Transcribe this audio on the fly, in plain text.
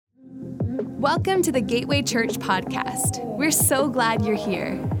Welcome to the Gateway Church podcast. We're so glad you're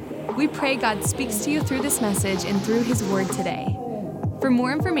here. We pray God speaks to you through this message and through His Word today. For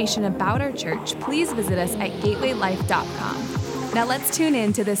more information about our church, please visit us at gatewaylife.com. Now let's tune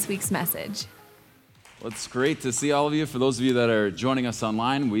in to this week's message. Well, it's great to see all of you. For those of you that are joining us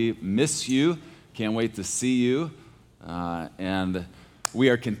online, we miss you. Can't wait to see you. And we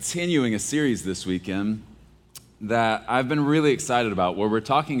are continuing a series this weekend that I've been really excited about, where we're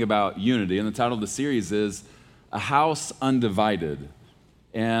talking about unity, and the title of the series is A House Undivided.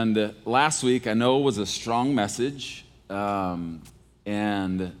 And last week, I know it was a strong message,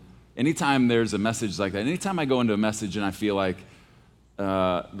 and anytime there's a message like that, anytime I go into a message and I feel like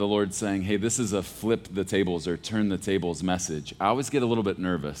the Lord's saying, hey, this is a flip the tables or turn the tables message, I always get a little bit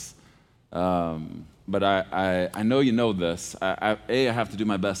nervous. But I know you know this. I have to do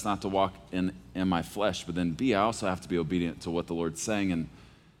my best not to walk in my flesh, but then B, I also have to be obedient to what the Lord's saying.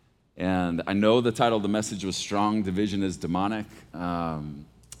 And I know the title of the message was Strong Division is Demonic,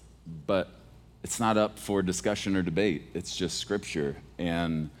 but it's not up for discussion or debate. It's just Scripture.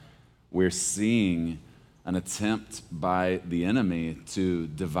 And we're seeing an attempt by the enemy to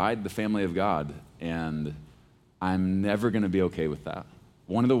divide the family of God, and I'm never going to be okay with that.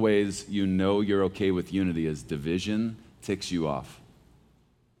 One of the ways you know you're okay with unity is division ticks you off.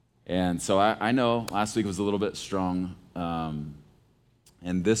 And so I know last week was a little bit strong, and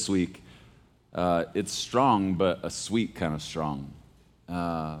this week it's strong, but a sweet kind of strong,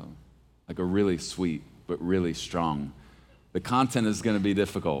 like a really sweet, but really strong. The content is going to be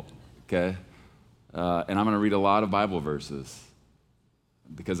difficult, okay? And I'm going to read a lot of Bible verses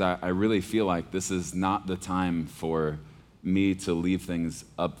because I really feel like this is not the time for me to leave things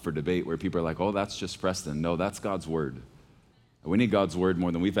up for debate where people are like, oh, that's just Preston. No, that's God's Word. We need God's Word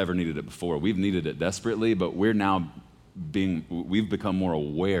more than we've ever needed it before. We've needed it desperately, but we've become more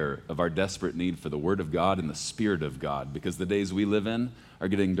aware of our desperate need for the Word of God and the Spirit of God, because the days we live in are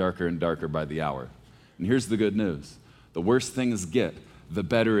getting darker and darker by the hour. And here's the good news. The worse things get, the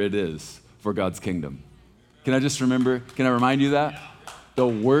better it is for God's kingdom. Can I remind you that? The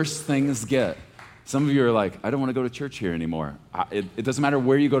worse things get. Some of you are like, I don't want to go to church here anymore. It doesn't matter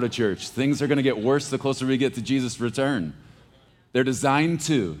where you go to church. Things are going to get worse the closer we get to Jesus' return. They're designed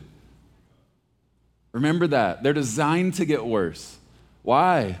to. Remember that. They're designed to get worse.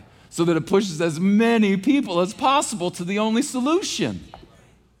 Why? So that it pushes as many people as possible to the only solution.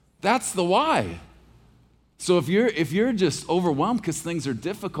 That's the why. So if you're just overwhelmed because things are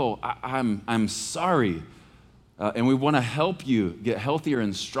difficult, I'm sorry. And we want to help you get healthier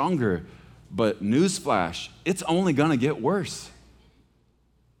and stronger. But newsflash, it's only going to get worse.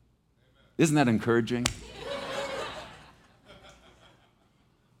 Isn't that encouraging?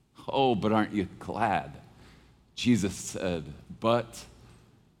 Oh, but aren't you glad? Jesus said, but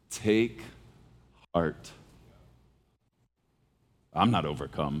take heart. I'm not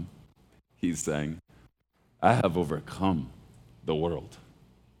overcome, he's saying. I have overcome the world.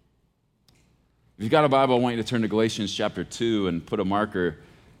 If you've got a Bible, I want you to turn to Galatians chapter 2 and put a marker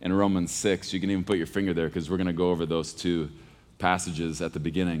in Romans 6. You can even put your finger there because we're going to go over those two passages at the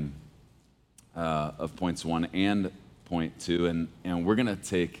beginning of points 1 and point 2, and we're going to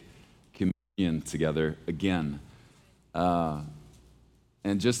take communion together again.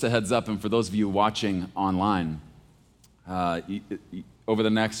 And just a heads up, and for those of you watching online, over the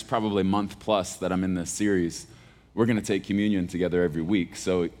next probably month plus that I'm in this series, we're going to take communion together every week.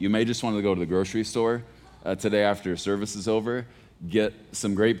 So you may just want to go to the grocery store today after service is over. Get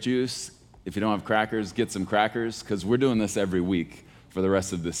some grape juice. If you don't have crackers, get some crackers, because we're doing this every week for the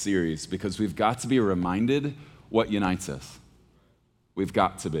rest of this series, because we've got to be reminded what unites us. We've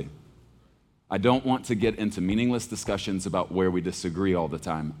got to be. I don't want to get into meaningless discussions about where we disagree all the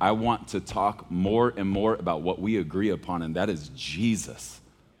time. I want to talk more and more about what we agree upon, and that is Jesus.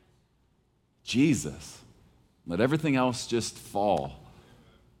 Jesus. Let everything else just fall.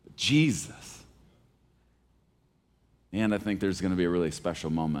 Jesus. And I think there's going to be a really special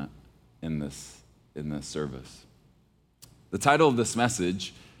moment in this service. The title of this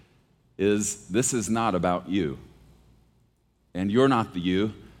message is, This is Not About You. And you're not the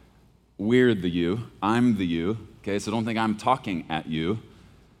you. We're the you. I'm the you. Okay, so don't think I'm talking at you.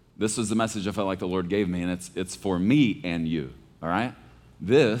 This was the message I felt like the Lord gave me, and it's for me and you, all right?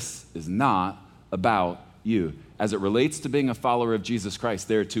 This is not about you. As it relates to being a follower of Jesus Christ,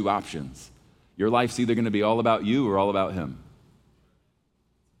 there are two options. Your life's either going to be all about you or all about Him.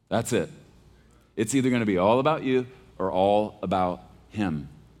 That's it. It's either going to be all about you or all about Him.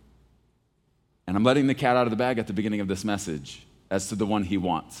 And I'm letting the cat out of the bag at the beginning of this message as to the one He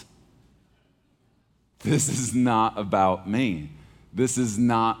wants. This is not about me. This is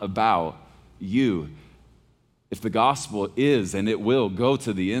not about you. If the gospel is and it will go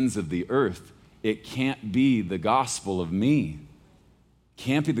to the ends of the earth, it can't be the gospel of me.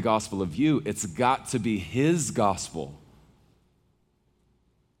 Can't be the gospel of you. It's got to be his gospel.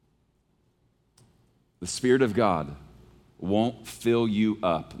 The Spirit of God won't fill you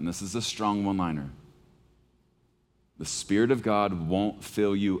up. And this is a strong one-liner. The Spirit of God won't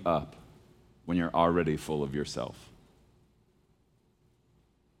fill you up when you're already full of yourself.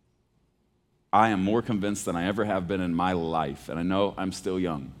 I am more convinced than I ever have been in my life, and I know I'm still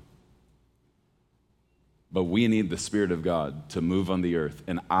young. But we need the Spirit of God to move on the earth,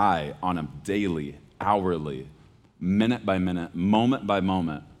 and I, on a daily, hourly, minute by minute, moment by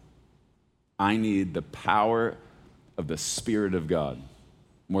moment, I need the power of the Spirit of God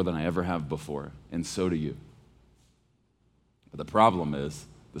more than I ever have before, and so do you. But the problem is,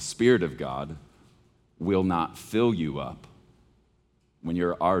 the Spirit of God will not fill you up when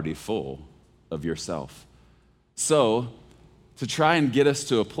you're already full of yourself. So, to try and get us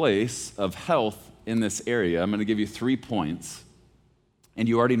to a place of health in this area, I'm going to give you 3 points, and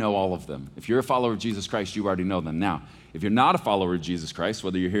you already know all of them. If you're a follower of Jesus Christ, you already know them. Now, if you're not a follower of Jesus Christ,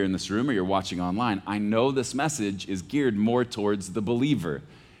 whether you're here in this room or you're watching online, I know this message is geared more towards the believer.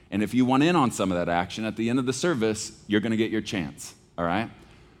 And if you want in on some of that action, at the end of the service, you're going to get your chance, all right?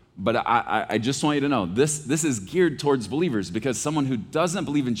 But I just want you to know, this is geared towards believers, because someone who doesn't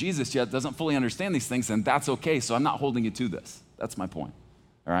believe in Jesus yet doesn't fully understand these things, and that's okay, so I'm not holding you to this. That's my point,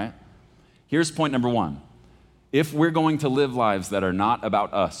 all right? Here's point number 1. If we're going to live lives that are not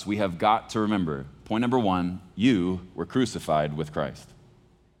about us, we have got to remember, point number 1, you were crucified with Christ.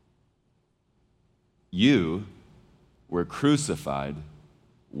 You were crucified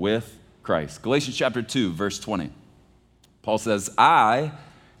with Christ. Galatians chapter 2, verse 20. Paul says, I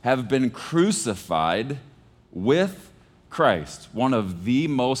have been crucified with Christ. One of the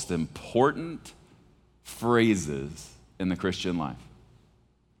most important phrases in the Christian life.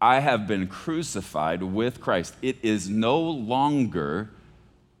 I have been crucified with Christ. It is no longer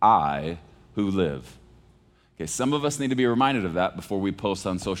I who live. Okay, some of us need to be reminded of that before we post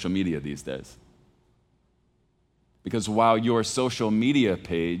on social media these days. Because while your social media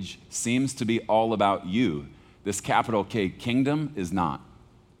page seems to be all about you, this capital K kingdom is not.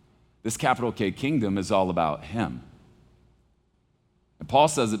 This capital K kingdom is all about him. And Paul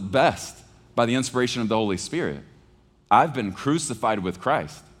says it best by the inspiration of the Holy Spirit. I've been crucified with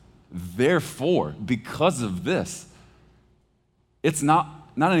Christ. Therefore, because of this, it's not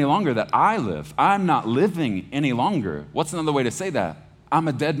any longer that I live. I'm not living any longer. What's another way to say that? I'm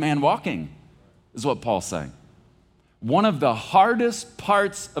a dead man walking, is what Paul's saying. One of the hardest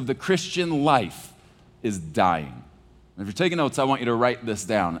parts of the Christian life is dying. And if you're taking notes, I want you to write this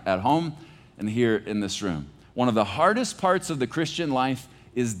down at home and here in this room. One of the hardest parts of the Christian life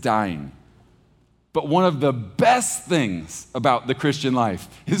is dying. But one of the best things about the Christian life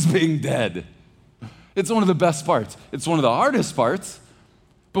is being dead. It's one of the best parts. It's one of the hardest parts,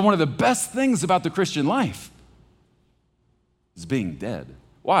 but one of the best things about the Christian life is being dead.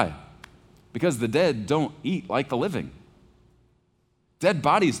 Why? Because the dead don't eat like the living. Dead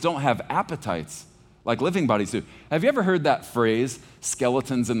bodies don't have appetites like living bodies do. Have you ever heard that phrase,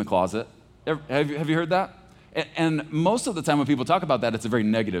 skeletons in the closet? Have you heard that? And most of the time when people talk about that, it's a very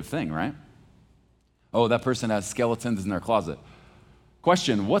negative thing, right? Oh, that person has skeletons in their closet.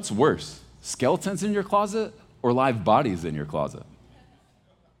 Question, what's worse, skeletons in your closet or live bodies in your closet?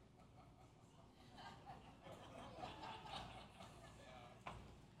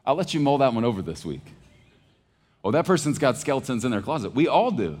 I'll let you mull that one over this week. Oh, that person's got skeletons in their closet. We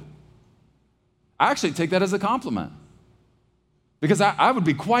all do. I actually take that as a compliment. Because I would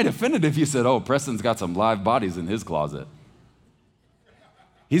be quite offended if you said, oh, Preston's got some live bodies in his closet.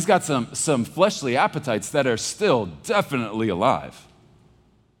 He's got some fleshly appetites that are still definitely alive.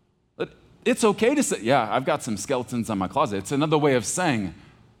 But it's okay to say, yeah, I've got some skeletons in my closet. It's another way of saying,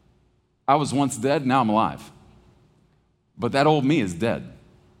 I was once dead, now I'm alive. But that old me is dead.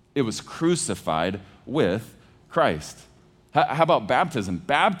 It was crucified with Christ. How about baptism?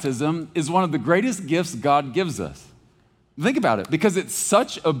 Baptism is one of the greatest gifts God gives us. Think about it, because it's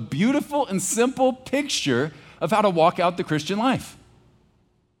such a beautiful and simple picture of how to walk out the Christian life.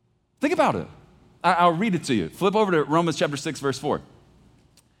 Think about it. I'll read it to you. Flip over to Romans chapter 6, verse 4.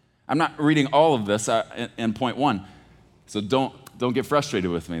 I'm not reading all of this in point 1, so don't get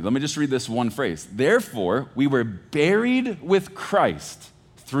frustrated with me. Let me just read this one phrase. Therefore, we were buried with Christ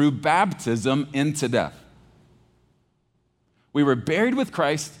through baptism into death. We were buried with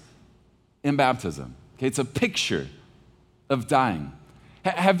Christ in baptism. Okay, it's a picture of dying.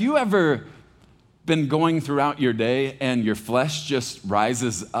 Have you ever been going throughout your day and your flesh just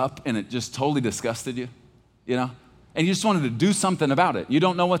rises up and it just totally disgusted you, And you just wanted to do something about it. You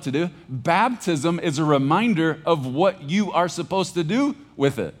don't know what to do? Baptism is a reminder of what you are supposed to do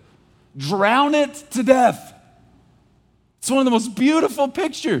with it. Drown it to death. It's one of the most beautiful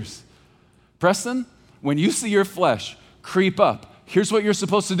pictures. Preston, when you see your flesh creep up, here's what you're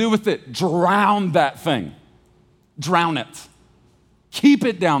supposed to do with it. Drown that thing. Drown it. Keep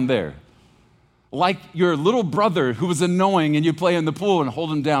it down there. Like your little brother who was annoying and you play in the pool and hold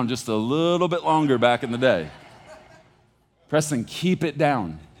him down just a little bit longer back in the day. Preston, keep it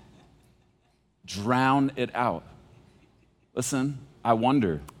down. Drown it out. Listen, I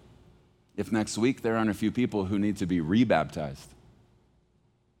wonder if next week there aren't a few people who need to be rebaptized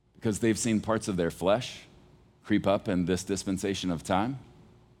because they've seen parts of their flesh creep up in this dispensation of time.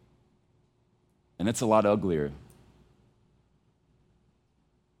 And it's a lot uglier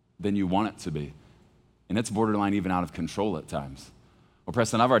than you want it to be. And it's borderline even out of control at times. Well,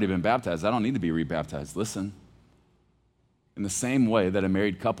 Preston, I've already been baptized. I don't need to be rebaptized. Listen, in the same way that a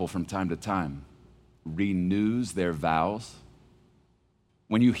married couple from time to time renews their vows,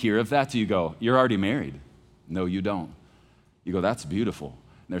 when you hear of that, do you go, you're already married? No, you don't. You go, that's beautiful.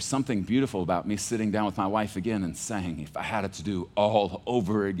 And there's something beautiful about me sitting down with my wife again and saying, if I had it to do all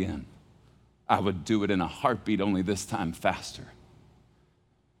over again, I would do it in a heartbeat, only this time faster.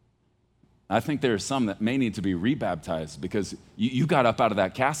 I think there are some that may need to be rebaptized because you got up out of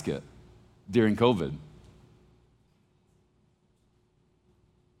that casket during COVID.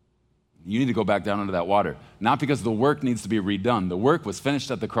 You need to go back down into that water. Not because the work needs to be redone. The work was finished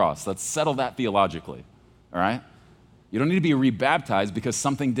at the cross. Let's settle that theologically, all right? You don't need to be rebaptized because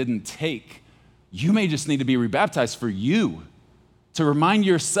something didn't take. You may just need to be rebaptized for you, to remind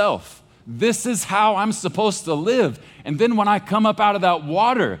yourself, this is how I'm supposed to live. And then when I come up out of that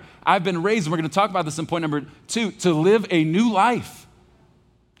water, I've been raised, and we're going to talk about this in point number 2, to live a new life.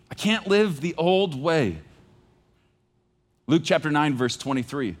 I can't live the old way. Luke chapter 9, verse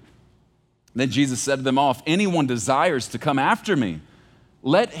 23. Then Jesus said to them all, if anyone desires to come after me,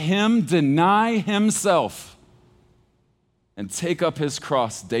 let him deny himself and take up his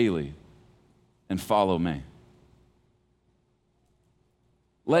cross daily and follow me.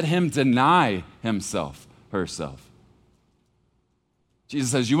 Let him deny himself, herself.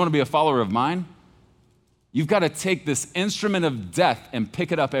 Jesus says, you want to be a follower of mine? You've got to take this instrument of death and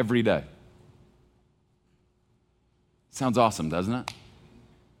pick it up every day. Sounds awesome, doesn't it?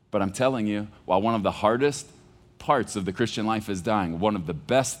 But I'm telling you, while one of the hardest parts of the Christian life is dying, one of the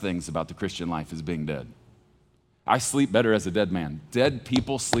best things about the Christian life is being dead. I sleep better as a dead man. Dead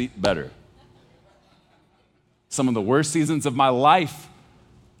people sleep better. Some of the worst seasons of my life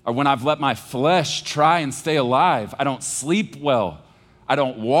are when I've let my flesh try and stay alive. I don't sleep well. I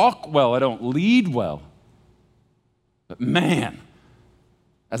don't walk well. I don't lead well. But man,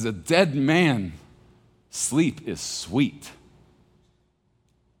 as a dead man, sleep is sweet.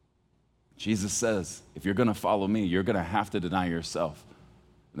 Jesus says, if you're going to follow me, you're going to have to deny yourself.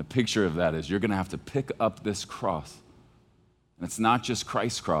 And the picture of that is you're going to have to pick up this cross. And it's not just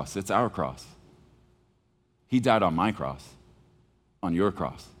Christ's cross, it's our cross. He died on my cross, on your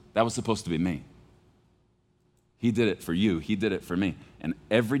cross. That was supposed to be me. He did it for you. He did it for me. And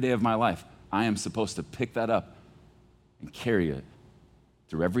every day of my life, I am supposed to pick that up and carry it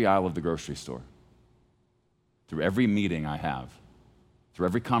through every aisle of the grocery store, through every meeting I have, through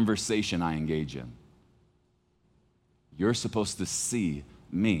every conversation I engage in. You're supposed to see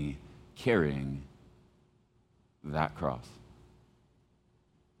me carrying that cross.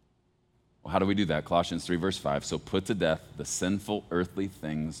 Well, how do we do that? Colossians 3, verse 5. So put to death the sinful earthly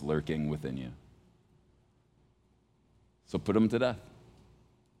things lurking within you. So put them to death.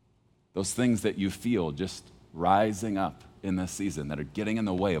 Those things that you feel just rising up in this season that are getting in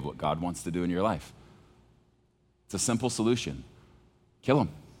the way of what God wants to do in your life. It's a simple solution. Kill them.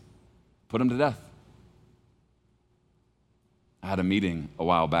 Put them to death. I had a meeting a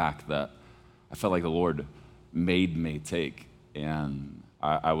while back that I felt like the Lord made me take, and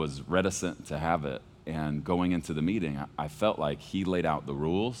I was reticent to have it. And going into the meeting, I felt like He laid out the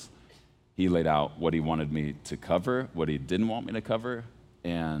rules. He laid out what He wanted me to cover, what He didn't want me to cover,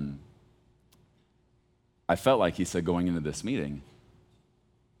 and I felt like He said going into this meeting,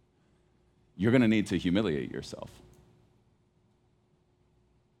 you're going to need to humiliate yourself.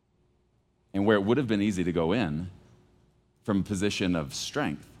 And where it would have been easy to go in from a position of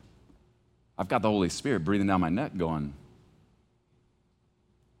strength, I've got the Holy Spirit breathing down my neck going,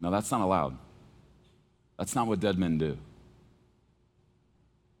 no, that's not allowed. That's not what dead men do.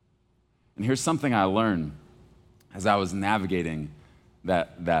 And here's something I learned as I was navigating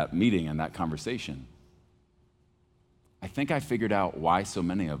that meeting and that conversation, I think I figured out why so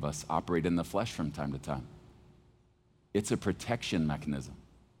many of us operate in the flesh from time to time. It's a protection mechanism.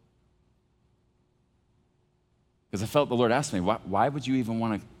 Because I felt the Lord ask me, why would you even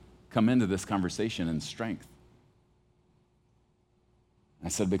want to come into this conversation in strength? I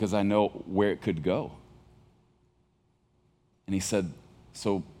said, because I know where it could go. And he said,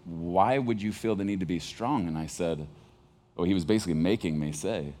 so why would you feel the need to be strong? And I said, he was basically making me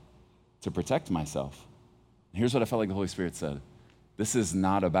say, to protect myself. And here's what I felt like the Holy Spirit said. This is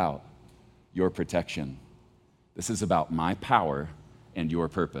not about your protection. This is about my power and your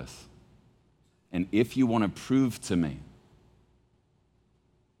purpose. And if you want to prove to me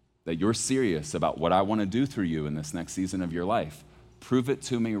that you're serious about what I want to do through you in this next season of your life, prove it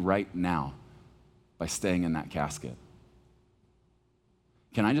to me right now by staying in that casket.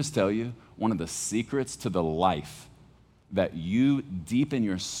 Can I just tell you, one of the secrets to the life that you deep in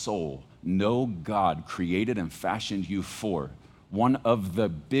your soul know God created and fashioned you for, one of the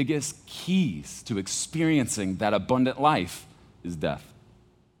biggest keys to experiencing that abundant life is death.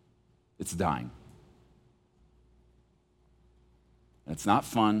 It's dying. And it's not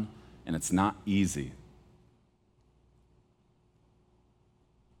fun, and it's not easy.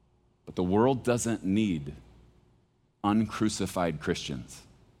 But the world doesn't need uncrucified Christians.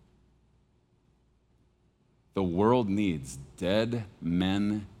 The world needs dead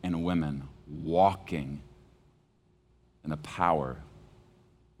men and women walking in the power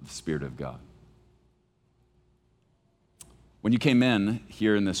of the Spirit of God. When you came in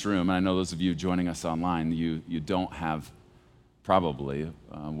here in this room, and I know those of you joining us online, you don't have probably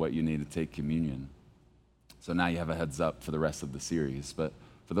what you need to take communion. So now you have a heads up for the rest of the series. But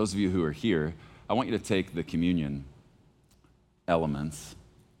for those of you who are here, I want you to take the communion elements.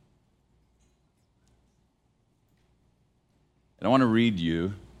 And I want to read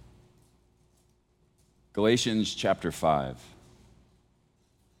you Galatians chapter 5,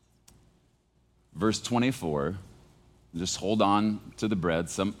 verse 24. Just hold on to the bread.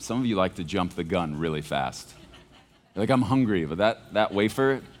 Some of you like to jump the gun really fast. You're like, I'm hungry, but that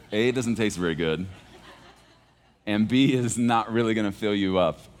wafer, A, doesn't taste very good, and B, is not really going to fill you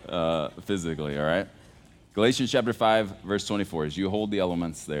up physically, all right? Galatians chapter 5, verse 24, as you hold the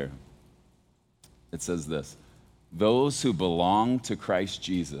elements there, it says this: those who belong to Christ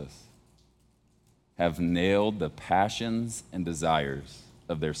Jesus have nailed the passions and desires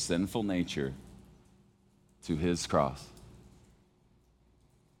of their sinful nature to his cross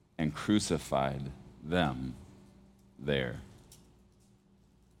and crucified them there.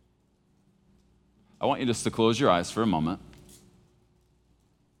 I want you just to close your eyes for a moment.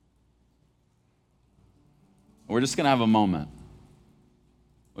 We're just going to have a moment.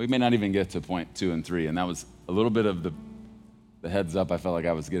 We may not even get to point 2 and 3, and that was a little bit of the heads up I felt like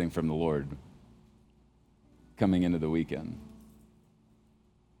I was getting from the Lord coming into the weekend.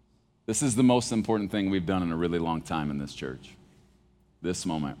 This is the most important thing we've done in a really long time in this church. This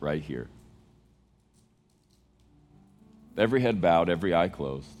moment right here. Every head bowed, every eye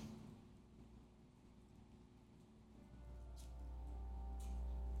closed.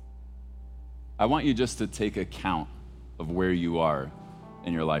 I want you just to take account of where you are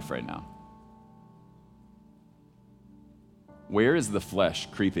in your life right now. Where is the flesh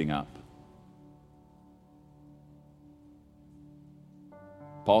creeping up?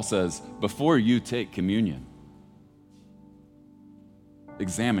 Paul says, before you take communion,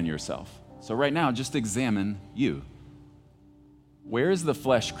 examine yourself. So right now, just examine you. Where is the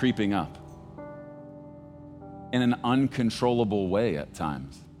flesh creeping up? In an uncontrollable way at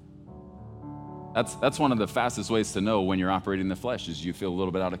times. That's one of the fastest ways to know when you're operating the flesh, is you feel a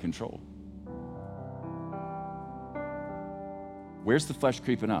little bit out of control. Where's the flesh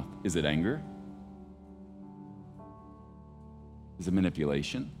creeping up? Is it anger? Is it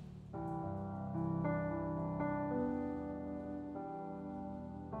manipulation?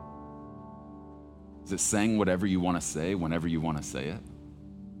 Is it saying whatever you want to say whenever you want to say it?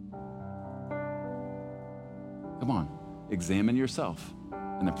 Come on, examine yourself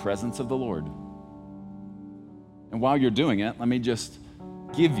in the presence of the Lord. And while you're doing it, let me just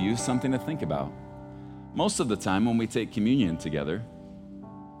give you something to think about. Most of the time when we take communion together,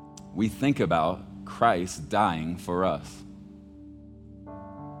 we think about Christ dying for us.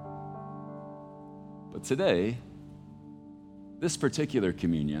 But today, this particular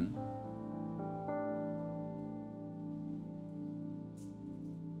communion,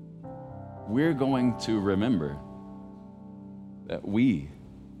 we're going to remember that we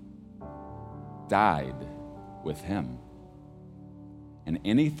died with him. And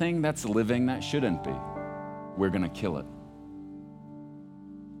anything that's living that shouldn't be, we're going to kill it.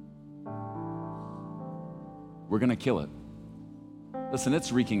 we're going to kill it. Listen,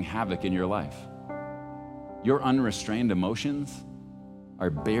 it's wreaking havoc in your life. Your unrestrained emotions are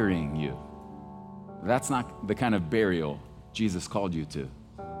burying you. That's not the kind of burial Jesus called you to.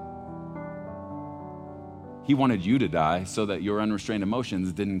 He wanted you to die so that your unrestrained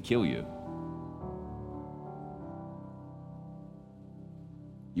emotions didn't kill you.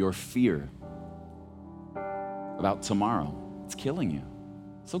 Your fear about tomorrow, it's killing you.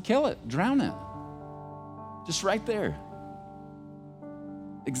 So kill it, drown it. Just right there.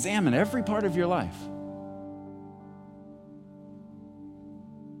 Examine every part of your life.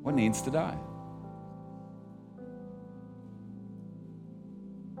 What needs to die?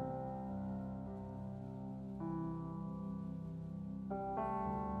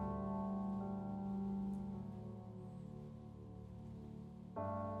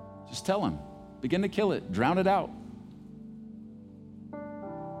 Just tell him. Begin to kill it. Drown it out.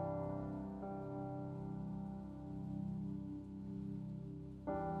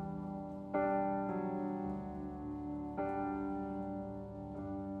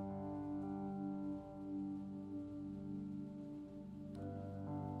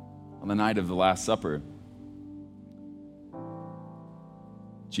 On the night of the Last Supper,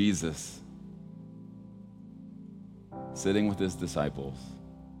 Jesus, sitting with his disciples,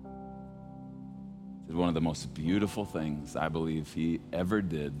 did one of the most beautiful things I believe he ever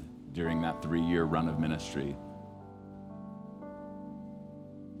did during that 3-year run of ministry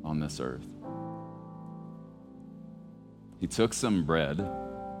on this earth. He took some bread. The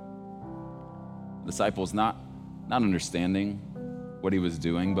disciples not understanding what he was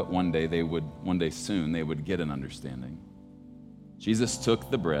doing, but one day soon they would get an understanding. Jesus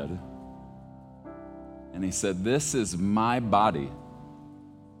took the bread and he said, "This is my body,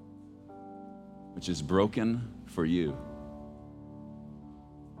 which is broken for you.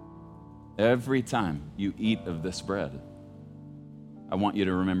 Every time you eat of this bread, I want you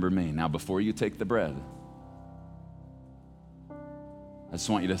to remember me." Now, before you take the bread, I just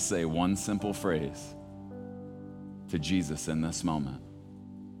want you to say one simple phrase to Jesus in this moment.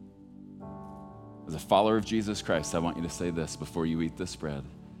 As a follower of Jesus Christ, I want you to say this before you eat this bread.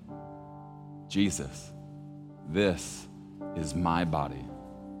 Jesus, this is my body,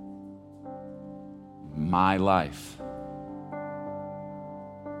 my life,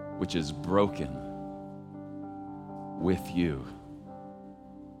 which is broken with you.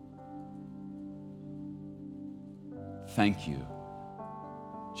 Thank you,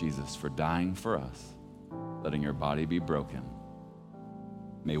 Jesus, for dying for us, letting your body be broken.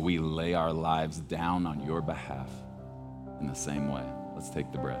 May we lay our lives down on your behalf in the same way. Let's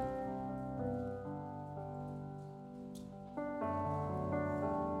take the bread.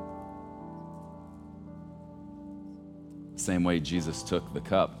 The same way Jesus took the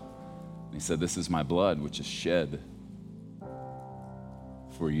cup, and he said, "This is my blood, which is shed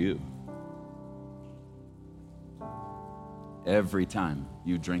for you." Every time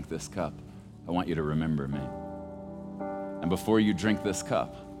you drink this cup, I want you to remember me. And before you drink this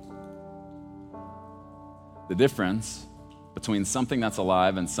cup, the difference between something that's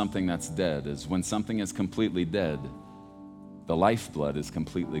alive and something that's dead is when something is completely dead, the lifeblood is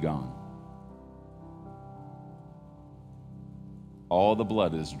completely gone. All the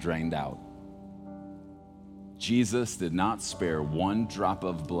blood is drained out. Jesus did not spare one drop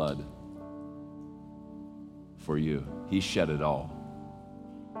of blood for you. He shed it all.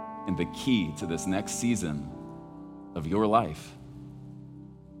 And the key to this next season of your life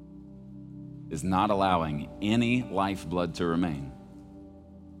is not allowing any lifeblood to remain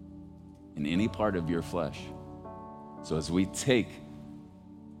in any part of your flesh. So as we take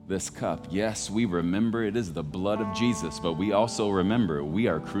this cup, yes, we remember it is the blood of Jesus, but we also remember we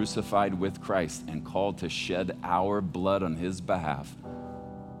are crucified with Christ and called to shed our blood on his behalf.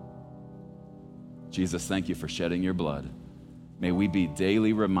 Jesus, thank you for shedding your blood. May we be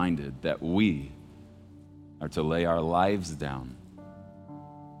daily reminded that we are to lay our lives down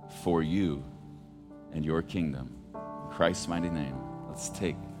for you and your kingdom. In Christ's mighty name, let's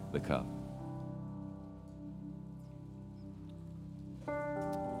take the cup.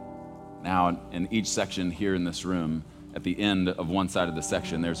 Now, in each section here in this room, at the end of one side of the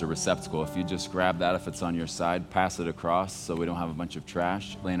section, there's a receptacle. If you just grab that, if it's on your side, pass it across so we don't have a bunch of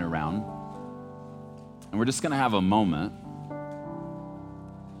trash laying around. And we're just going to have a moment.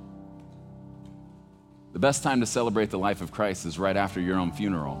 The best time to celebrate the life of Christ is right after your own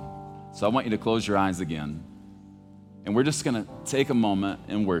funeral. So I want you to close your eyes again. And we're just going to take a moment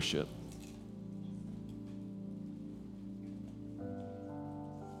and worship.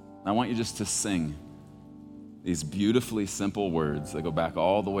 I want you just to sing these beautifully simple words that go back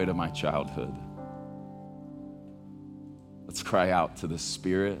all the way to my childhood. Let's cry out to the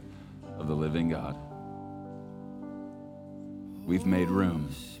Spirit of the living God. We've made room.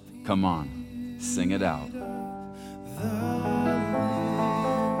 Come on, sing it out.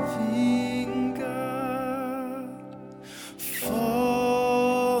 Living God,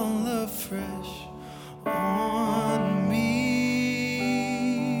 fall afresh on me.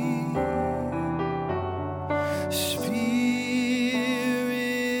 Spirit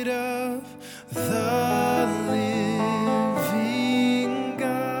of the living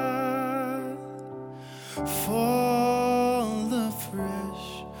God, fall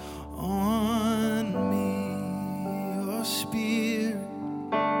afresh on me. Oh, Spirit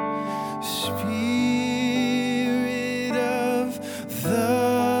of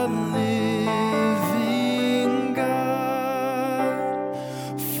the living God,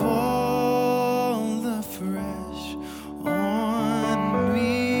 fall afresh on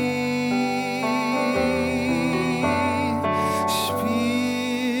me.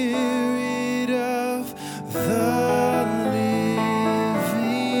 Spirit of the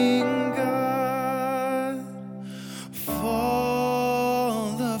living God,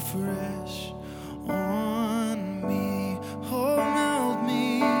 fall afresh on me. Oh, melt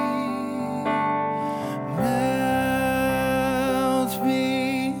me,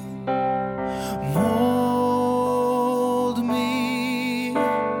 mold me,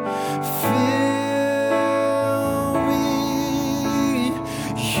 fill me,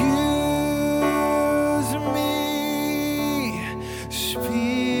 use me.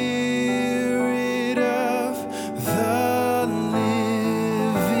 Spirit of the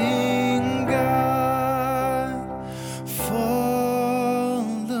living God,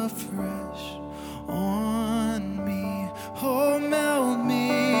 fall afresh on me. Oh, melt me,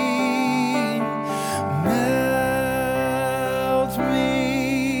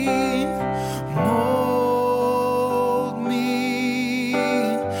 mold me,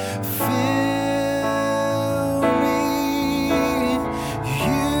 fill me,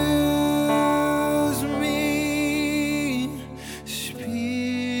 use me.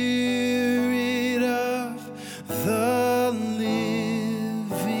 Spirit of the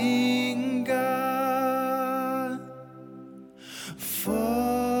living God,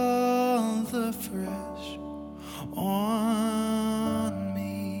 fall afresh on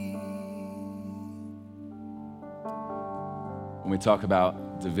me. When we talk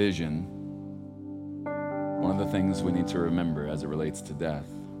about division, one of the things we need to remember as it relates to death,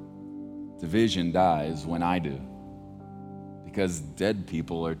 division dies when I do, because dead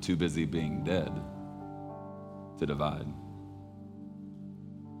people are too busy being dead to divide.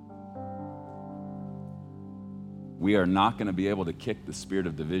 We are not going to be able to kick the spirit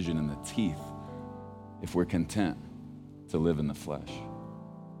of division in the teeth if we're content to live in the flesh.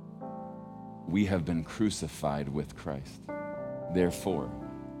 We have been crucified with Christ. Therefore,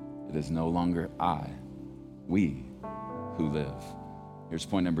 it is no longer I, we, who live. Here's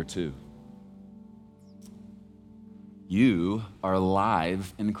point number 2. You are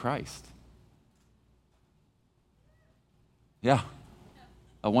alive in Christ. Yeah,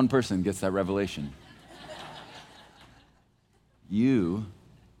 one person gets that revelation. You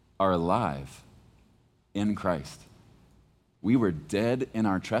are alive in Christ. We were dead in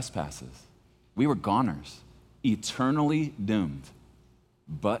our trespasses. We were goners, eternally doomed.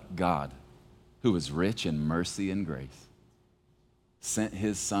 But God, who is rich in mercy and grace, sent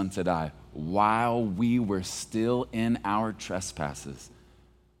his Son to die while we were still in our trespasses.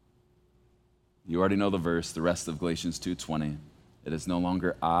 You already know the verse, the rest of Galatians 2:20. It is no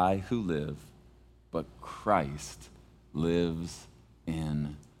longer I who live, but Christ lives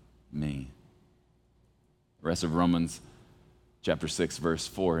in me. The rest of Romans chapter 6, verse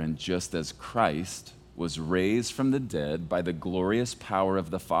 4, and just as Christ was raised from the dead by the glorious power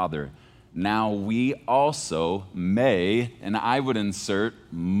of the Father, now we also may, and I would insert,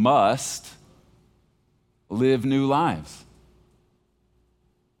 must live new lives.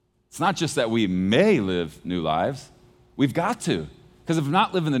 It's not just that we may live new lives, we've got to. Because if I'm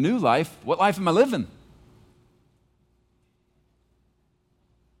not living the new life, what life am I living?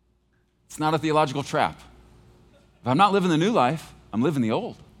 It's not a theological trap. If I'm not living the new life, I'm living the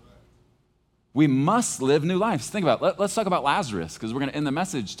old. We must live new lives. Think about it. Let's talk about Lazarus, because we're going to end the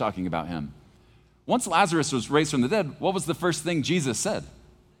message talking about him. Once Lazarus was raised from the dead, what was the first thing Jesus said?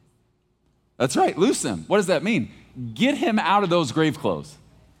 That's right, loose him. What does that mean? Get him out of those grave clothes.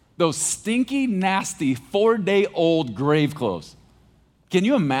 Those stinky, nasty, 4-day-old grave clothes. Can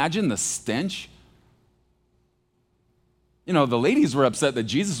you imagine the stench? You know, the ladies were upset that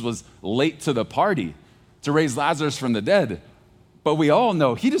Jesus was late to the party to raise Lazarus from the dead. But we all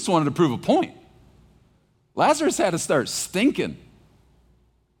know he just wanted to prove a point. Lazarus had to start stinking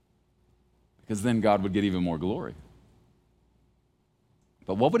because then God would get even more glory.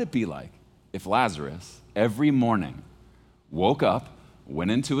 But what would it be like if Lazarus every morning woke up, went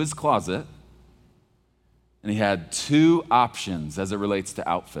into his closet, and he had two options as it relates to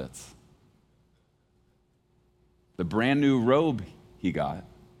outfits? The brand new robe he got,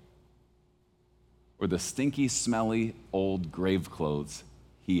 or the stinky, smelly, old grave clothes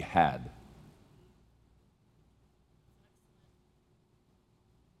he had.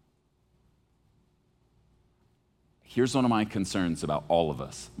 Here's one of my concerns about all of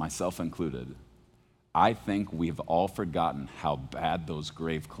us, myself included. I think we've all forgotten how bad those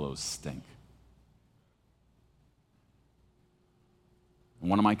grave clothes stink. And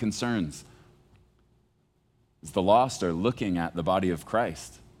one of my concerns is the lost are looking at the body of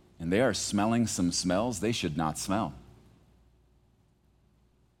Christ, and they are smelling some smells they should not smell.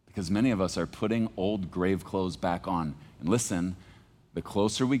 Because many of us are putting old grave clothes back on. And listen, the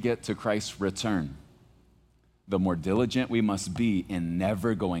closer we get to Christ's return, the more diligent we must be in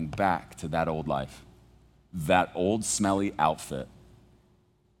never going back to that old life, that old smelly outfit.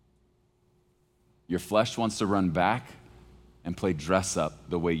 Your flesh wants to run back and play dress up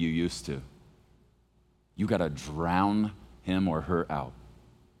the way you used to. You got to drown him or her out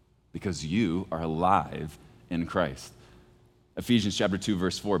because you are alive in Christ. Ephesians chapter 2,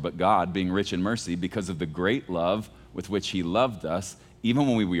 verse 4, but God, being rich in mercy, because of the great love with which he loved us, even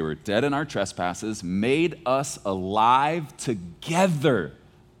when we were dead in our trespasses, made us alive together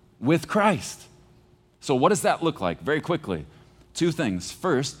with Christ. So what does that look like? Very quickly, two things.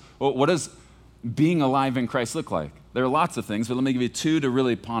 First, what does being alive in Christ look like? There are lots of things, but let me give you two to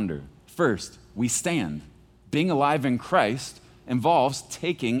really ponder. First, we stand. Being alive in Christ involves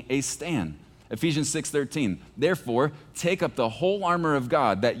taking a stand. Ephesians 6:13, therefore, take up the whole armor of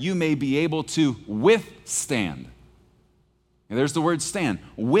God that you may be able to withstand. And there's the word stand.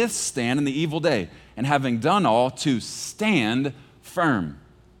 Withstand in the evil day, and having done all, to stand firm.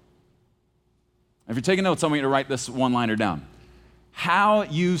 If you're taking notes, I want you to write this one-liner down. How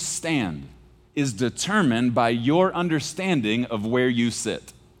you stand is determined by your understanding of where you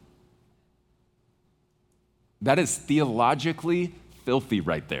sit. That is theologically filthy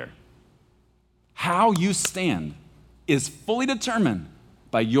right there. How you stand is fully determined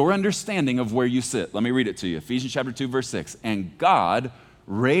by your understanding of where you sit. Let me read it to you. Ephesians chapter 2, verse 6. And God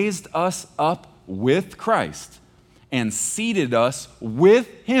raised us up with Christ and seated us with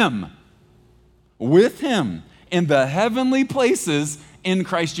him in the heavenly places in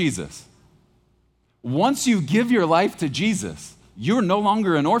Christ Jesus. Once you give your life to Jesus, you're no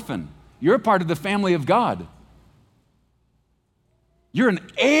longer an orphan. You're a part of the family of God. You're an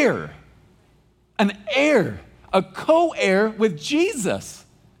heir, a co-heir with Jesus.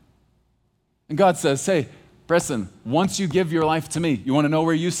 And God says, hey, Preston, once you give your life to me, you want to know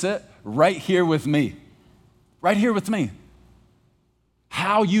where you sit? Right here with me. Right here with me.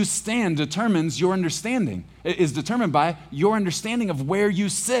 How you stand determines your understanding. It is determined by your understanding of where you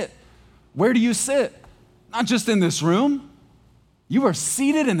sit. Where do you sit? Not just in this room. You are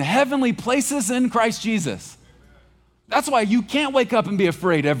seated in heavenly places in Christ Jesus. That's why you can't wake up and be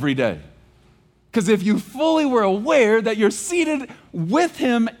afraid every day. Because if you fully were aware that you're seated with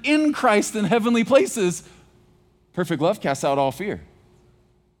him in Christ in heavenly places, perfect love casts out all fear.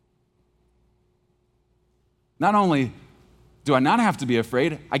 Not only do I not have to be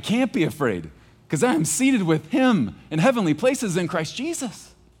afraid, I can't be afraid because I am seated with him in heavenly places in Christ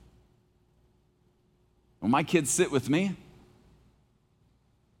Jesus. When my kids sit with me,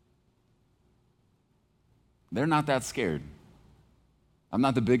 they're not that scared. I'm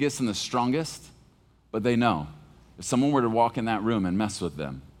not the biggest and the strongest, but they know if someone were to walk in that room and mess with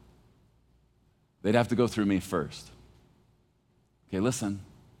them, they'd have to go through me first. Okay, listen.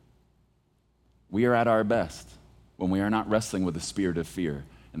 We are at our best when we are not wrestling with the spirit of fear.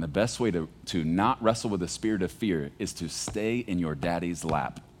 And the best way to not wrestle with the spirit of fear is to stay in your daddy's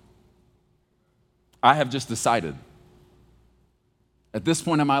lap. I have just decided, at this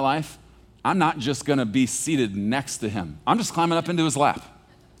point in my life, I'm not just going to be seated next to him. I'm just climbing up into his lap.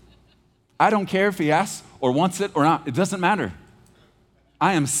 I don't care if he asks or wants it or not. It doesn't matter.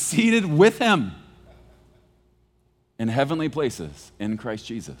 I am seated with him in heavenly places in Christ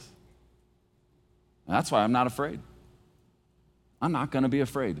Jesus. And that's why I'm not afraid. I'm not going to be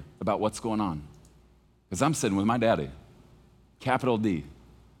afraid about what's going on because I'm sitting with my daddy, capital D,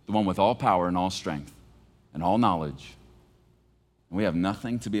 the one with all power and all strength and all knowledge. And we have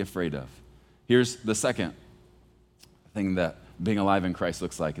nothing to be afraid of. Here's the second thing that being alive in Christ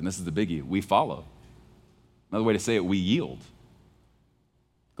looks like, and this is the biggie. We follow. Another way to say it, we yield.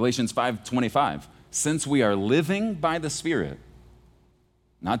 Galatians 5:25, since we are living by the Spirit,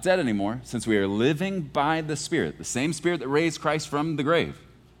 not dead anymore, since we are living by the Spirit, the same Spirit that raised Christ from the grave,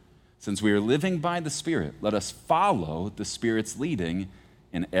 since we are living by the Spirit, let us follow the Spirit's leading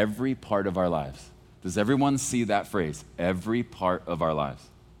in every part of our lives. Does everyone see that phrase? Every part of our lives.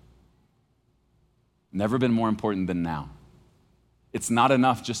 Never been more important than now. It's not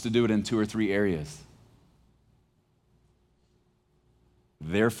enough just to do it in 2 or 3 areas.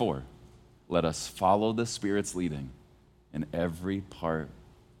 Therefore, let us follow the Spirit's leading in every part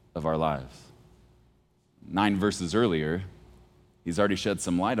of our lives. 9 verses earlier, he's already shed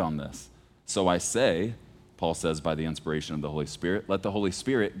some light on this. So I say, Paul says by the inspiration of the Holy Spirit, let the Holy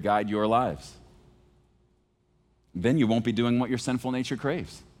Spirit guide your lives. Then you won't be doing what your sinful nature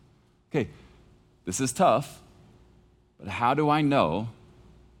craves. Okay, this is tough, but how do I know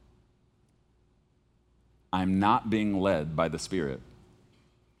I'm not being led by the Spirit?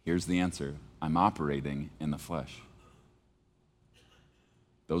 Here's the answer. I'm operating in the flesh.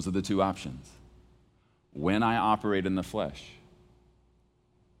 Those are the 2 options. When I operate in the flesh,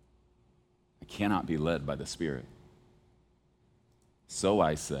 I cannot be led by the Spirit. So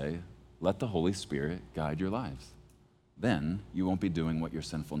I say, let the Holy Spirit guide your lives. Then you won't be doing what your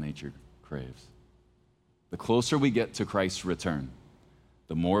sinful nature craves. The closer we get to Christ's return,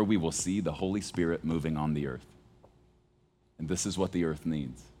 the more we will see the Holy Spirit moving on the earth. And this is what the earth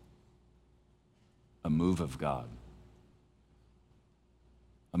needs. A move of God.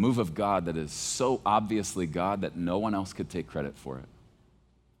 A move of God that is so obviously God that no one else could take credit for it.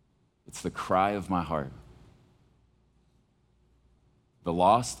 It's the cry of my heart. The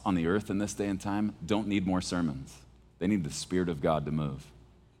lost on the earth in this day and time don't need more sermons. They need the Spirit of God to move.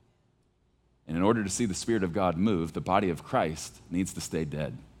 And in order to see the Spirit of God move, the body of Christ needs to stay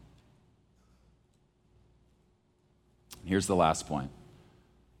dead. Here's the last point.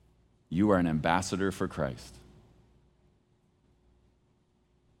 You are an ambassador for Christ.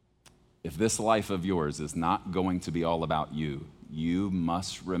 If this life of yours is not going to be all about you, you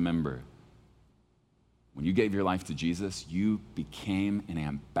must remember when you gave your life to Jesus, you became an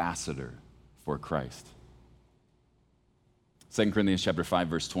ambassador for Christ. 2 Corinthians chapter 5,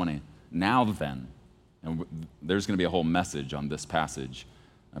 verse 20. Now then, and there's going to be a whole message on this passage,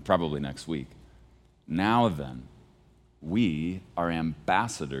 probably next week. Now then, we are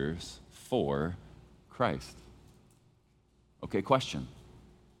ambassadors for Christ. Okay, question.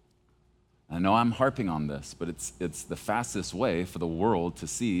 I know I'm harping on this, but it's the fastest way for the world to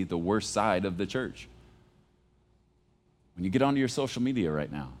see the worst side of the church. When you get onto your social media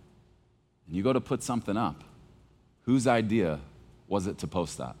right now, and you go to put something up, whose idea was it to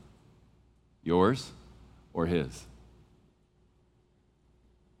post that? Yours or his?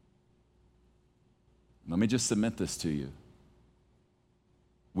 Let me just submit this to you.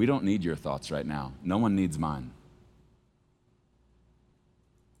 We don't need your thoughts right now. No one needs mine.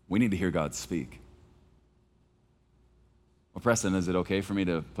 We need to hear God speak. Well, Preston, is it okay for me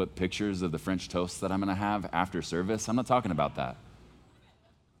to put pictures of the French toast that I'm going to have after service? I'm not talking about that.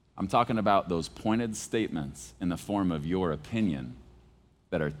 I'm talking about those pointed statements in the form of your opinion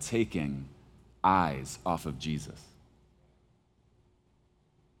that are taking eyes off of Jesus.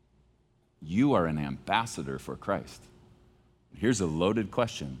 You are an ambassador for Christ. Here's a loaded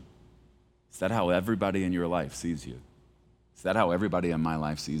question. Is that how everybody in your life sees you? Is that how everybody in my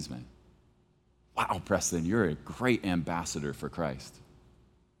life sees me? Wow, Preston, you're a great ambassador for Christ.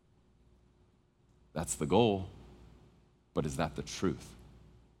 That's the goal, but is that the truth?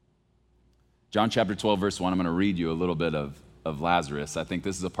 John chapter 12, verse 1, I'm going to read you a little bit of Lazarus. I think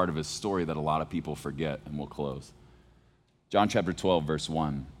this is a part of his story that a lot of people forget, and we'll close. John chapter 12, verse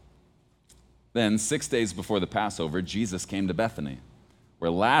 1. Then, 6 days before the Passover, Jesus came to Bethany,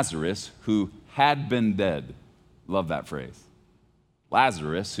 where Lazarus, who had been dead, love that phrase.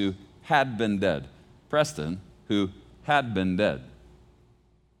 Lazarus, who had been dead. Preston, who had been dead.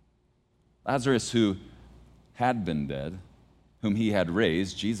 Lazarus, who had been dead, whom he had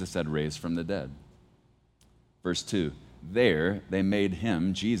raised, Jesus had raised from the dead. Verse 2, there they made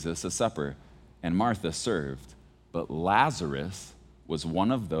him, Jesus, a supper, and Martha served, but Lazarus was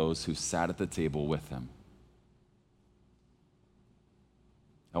one of those who sat at the table with him.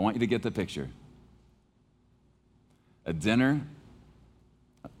 I want you to get the picture. A dinner,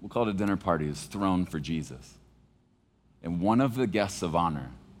 we'll call it a dinner party, is thrown for Jesus. And one of the guests of honor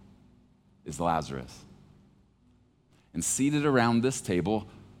is Lazarus. And seated around this table,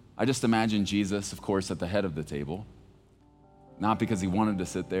 I just imagine Jesus, of course, at the head of the table, not because he wanted to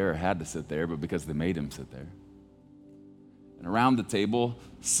sit there or had to sit there, but because they made him sit there. And around the table,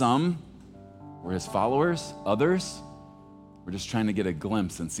 some were his followers, others were just trying to get a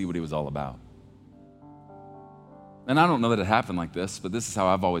glimpse and see what he was all about. And I don't know that it happened like this, but this is how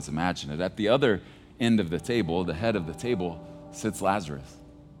I've always imagined it. At the other end of the table, the head of the table, sits Lazarus,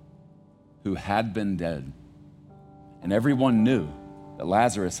 who had been dead. And everyone knew that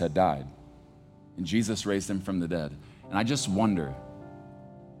Lazarus had died. And Jesus raised him from the dead. And I just wonder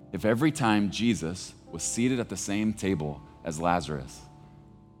if every time Jesus was seated at the same table as Lazarus,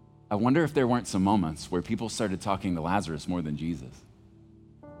 I wonder if there weren't some moments where people started talking to Lazarus more than Jesus.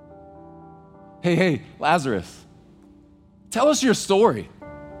 Hey, Lazarus, tell us your story.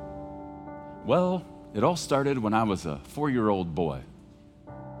 Well, it all started when I was a 4-year-old boy.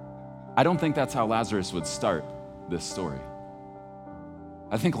 I don't think that's how Lazarus would start this story.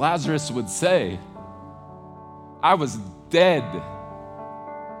 I think Lazarus would say, I was dead.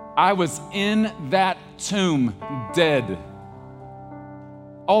 I was in that tomb, dead.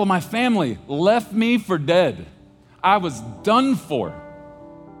 All of my family left me for dead. I was done for.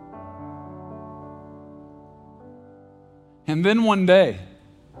 And then one day,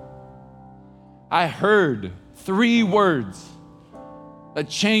 I heard 3 words that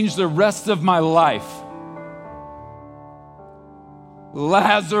changed the rest of my life.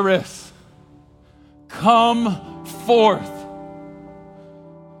 Lazarus, come forth.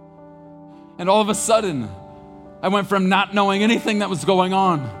 And all of a sudden, I went from not knowing anything that was going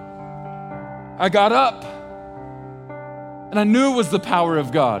on. I got up, and I knew it was the power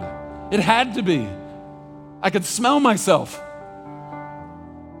of God. It had to be. I could smell myself.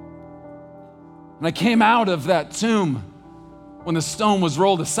 And I came out of that tomb when the stone was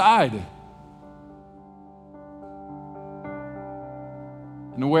rolled aside.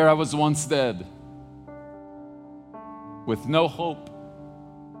 And where I was once dead, with no hope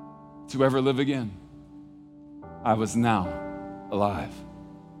to ever live again, I was now alive.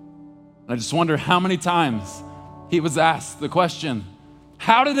 And I just wonder how many times he was asked the question,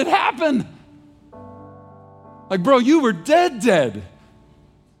 how did it happen? Like, bro, you were dead.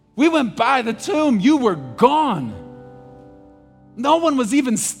 We went by the tomb, you were gone. No one was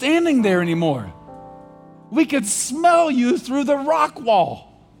even standing there anymore. We could smell you through the rock wall.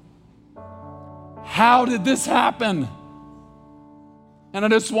 How did this happen? And I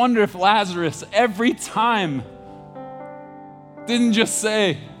just wonder if Lazarus every time didn't just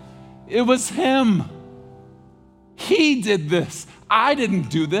say, it was him. He did this. I didn't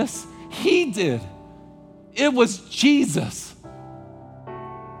do this. He did. It was Jesus.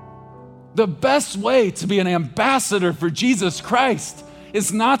 The best way to be an ambassador for Jesus Christ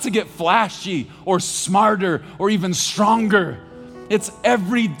is not to get flashy or smarter or even stronger. It's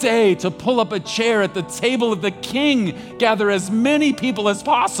every day to pull up a chair at the table of the King, gather as many people as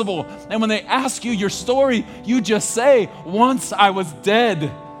possible. And when they ask you your story, you just say, once I was dead,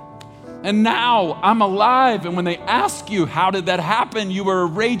 and now I'm alive. And when they ask you, how did that happen? You were a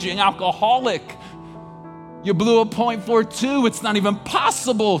raging alcoholic. You blew a .42. It's not even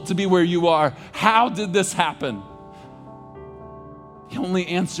possible to be where you are. How did this happen? The only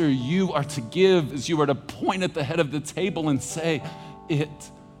answer you are to give is you are to point at the head of the table and say, it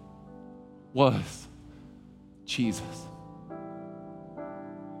was Jesus.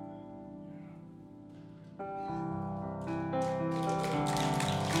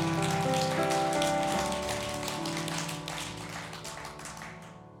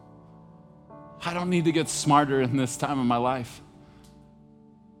 I don't need to get smarter in this time of my life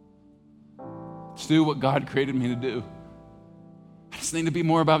to do what God created me to do. I just need to be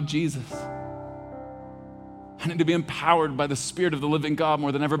more about Jesus. I need to be empowered by the Spirit of the living God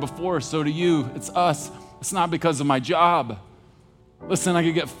more than ever before. So to you, it's us. It's not because of my job. Listen, I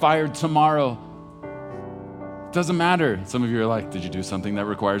could get fired tomorrow. It doesn't matter. Some of you are like, did you do something that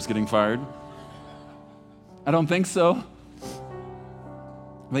requires getting fired? I don't think so.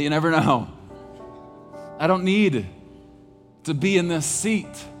 But you never know. I don't need to be in this seat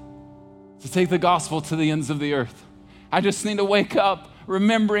to take the gospel to the ends of the earth. I just need to wake up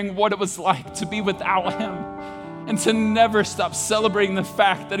remembering what it was like to be without him and to never stop celebrating the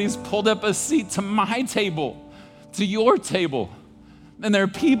fact that he's pulled up a seat to my table, to your table. And there are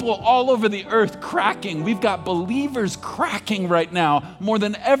people all over the earth cracking. We've got believers cracking right now more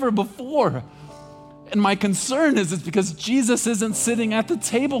than ever before. And my concern is it's because Jesus isn't sitting at the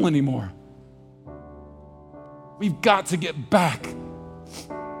table anymore. We've got to get back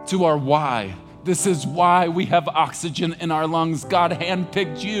to our why. This is why we have oxygen in our lungs. God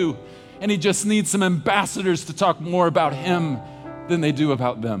handpicked you, and he just needs some ambassadors to talk more about him than they do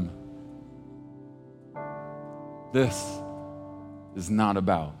about them. This is not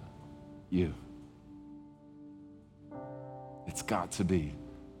about you. It's got to be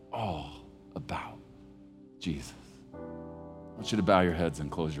all about Jesus. I want you to bow your heads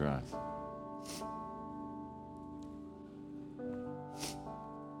and close your eyes.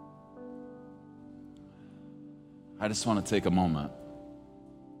 I just want to take a moment.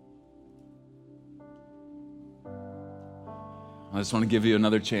 I just want to give you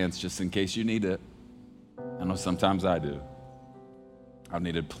another chance just in case you need it. I know sometimes I do. I've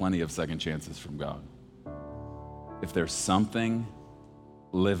needed plenty of second chances from God. If there's something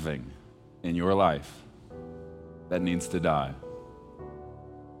living in your life that needs to die,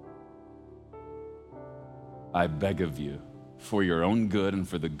 I beg of you, for your own good and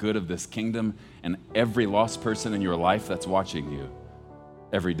for the good of this kingdom and every lost person in your life that's watching you,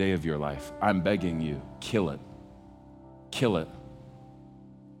 every day of your life, I'm begging you, kill it. Kill it.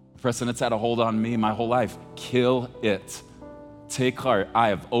 Preston, it's had a hold on me my whole life. Kill it. Take heart. I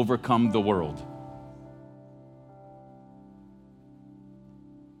have overcome the world.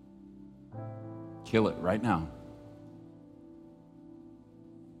 Kill it right now.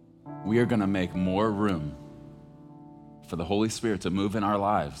 We are going to make more room for the Holy Spirit to move in our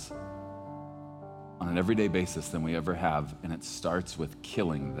lives on an everyday basis than we ever have, and it starts with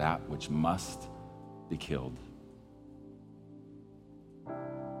killing that which must be killed.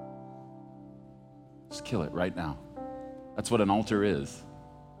 Just kill it right now. That's what an altar is.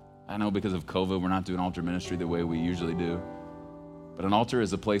 I know because of COVID, we're not doing altar ministry the way we usually do, but an altar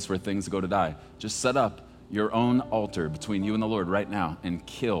is a place where things go to die. Just set up your own altar between you and the Lord right now and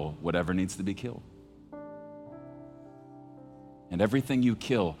kill whatever needs to be killed. And everything you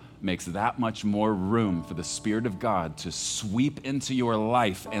kill makes that much more room for the Spirit of God to sweep into your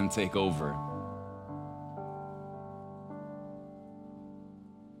life and take over.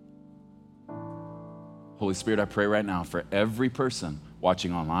 Holy Spirit, I pray right now for every person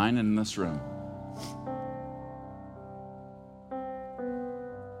watching online and in this room.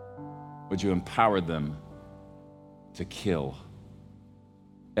 Would you empower them to kill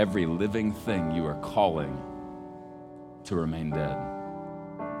every living thing you are calling to remain dead?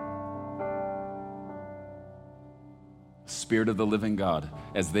 Spirit of the living God,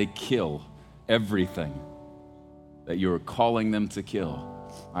 as they kill everything that you are calling them to kill,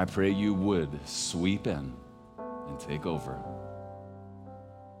 I pray you would sweep in and take over.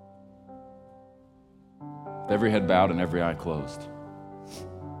 With every head bowed and every eye closed,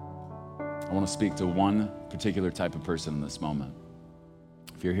 I want to speak to one particular type of person in this moment.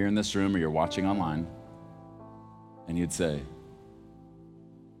 If you're here in this room or you're watching online, and you'd say,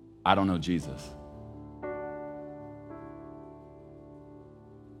 I don't know Jesus.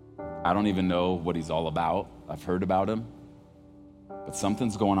 I don't even know what he's all about. I've heard about him. But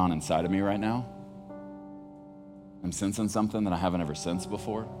something's going on inside of me right now. I'm sensing something that I haven't ever sensed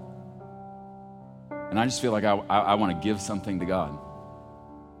before. And I just feel like I want to give something to God.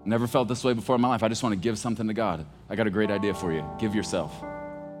 Never felt this way before in my life. I just want to give something to God. I got a great idea for you. Give yourself.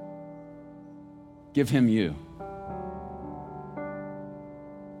 Give him you.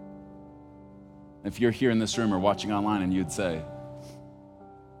 If you're here in this room or watching online and you'd say,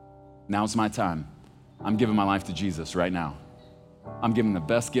 now's my time. I'm giving my life to Jesus right now. I'm giving the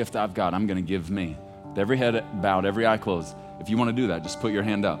best gift I've got. I'm going to give me. With every head bowed, every eye closed. If you want to do that, just put your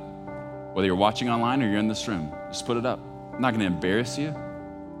hand up. Whether you're watching online or you're in this room, just put it up. I'm not going to embarrass you.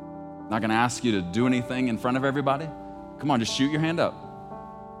 I'm not going to ask you to do anything in front of everybody. Come on, just shoot your hand up.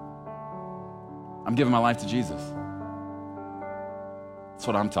 I'm giving my life to Jesus. That's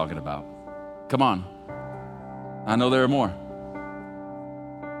what I'm talking about. Come on. I know there are more.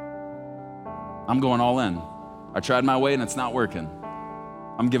 I'm going all in. I tried my way and it's not working.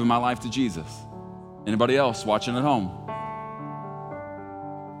 I'm giving my life to Jesus. Anybody else watching at home?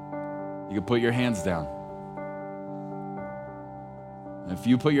 You can put your hands down. And if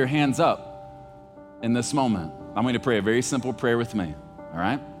you put your hands up in this moment, I'm going to pray a very simple prayer with me, all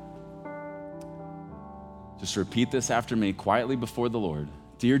right? Just repeat this after me quietly before the Lord.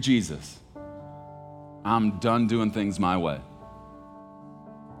 Dear Jesus, I'm done doing things my way.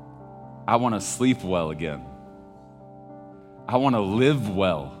 I want to sleep well again. I want to live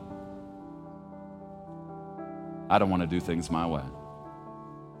well. I don't want to do things my way.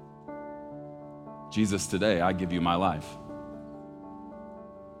 Jesus, today I give you my life.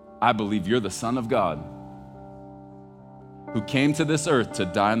 I believe you're the Son of God who came to this earth to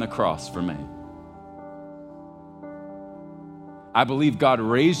die on the cross for me. I believe God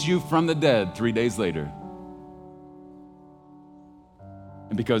raised you from the dead 3 days later.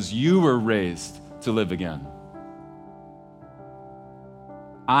 And because you were raised to live again,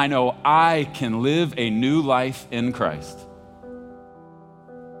 I know I can live a new life in Christ.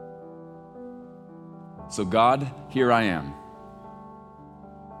 So God, here I am.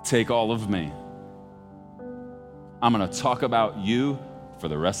 Take all of me. I'm going to talk about you for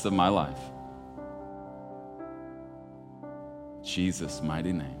the rest of my life. In Jesus'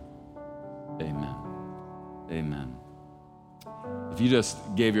 mighty name, amen. Amen. If you just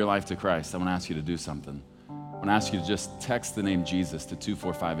gave your life to Christ, I want to ask you to do something. I want to ask you to just text the name Jesus to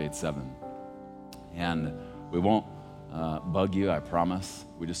 24587. And we won't bug you, I promise.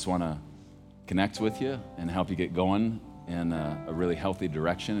 We just want to connect with you and help you get going in a really healthy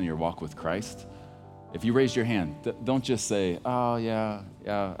direction in your walk with Christ. If you raised your hand, don't just say, oh, yeah,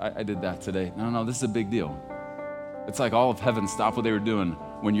 I did that today. No, this is a big deal. It's like all of heaven stopped what they were doing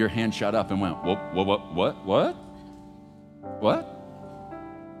when your hand shot up and went, what?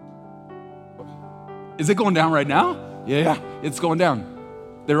 Is it going down right now? Yeah, it's going down.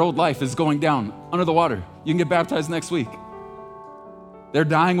 Their old life is going down under the water. You can get baptized next week. They're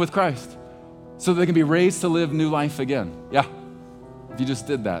dying with Christ so they can be raised to live new life again. Yeah. If you just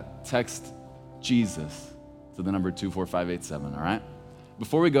did that, text Jesus to the number 24587, all right?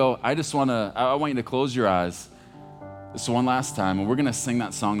 Before we go, I want you to close your eyes this one last time, and we're going to sing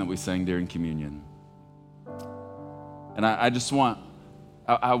that song that we sang during communion. And I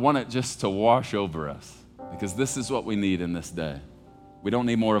want it just to wash over us, because this is what we need in this day. We don't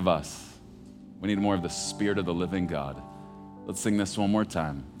need more of us. We need more of the Spirit of the living God. Let's sing this one more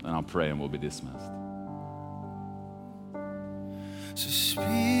time, and I'll pray and we'll be dismissed. So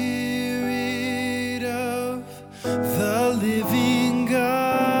Spirit of the living God,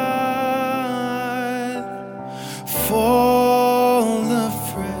 fall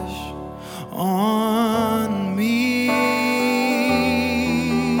afresh on me.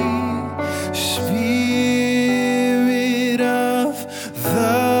 Spirit of the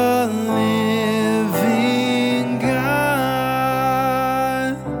living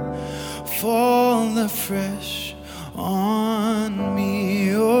God, fall afresh on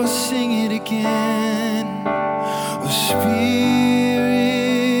me. Oh, sing it again. Oh,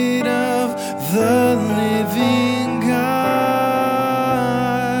 Spirit of the living God,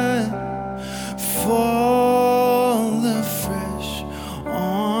 fall afresh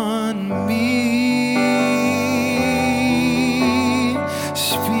on me.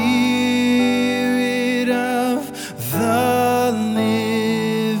 Spirit of the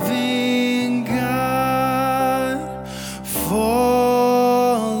living God,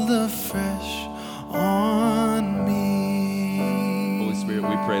 fall afresh on me. Holy Spirit,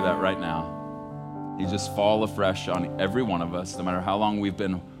 we pray that right now. You just fall afresh on every one of us, no matter how long we've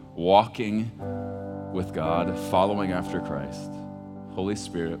been walking with God, following after Christ. Holy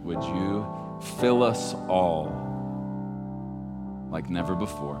Spirit, would you fill us all like never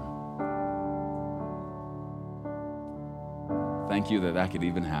before? Thank you that could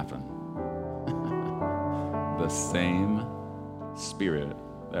even happen. The same Spirit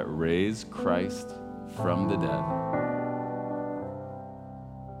that raised Christ from the dead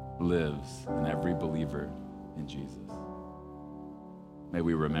lives in every believer in Jesus. May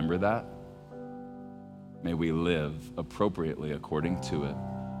we remember that. May we live appropriately according to it.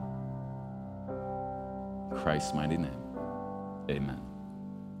 In Christ's mighty name, amen.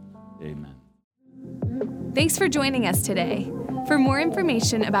 Amen. Thanks for joining us today. For more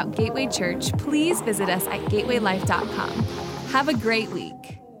information about Gateway Church, please visit us at gatewaylife.com. Have a great week.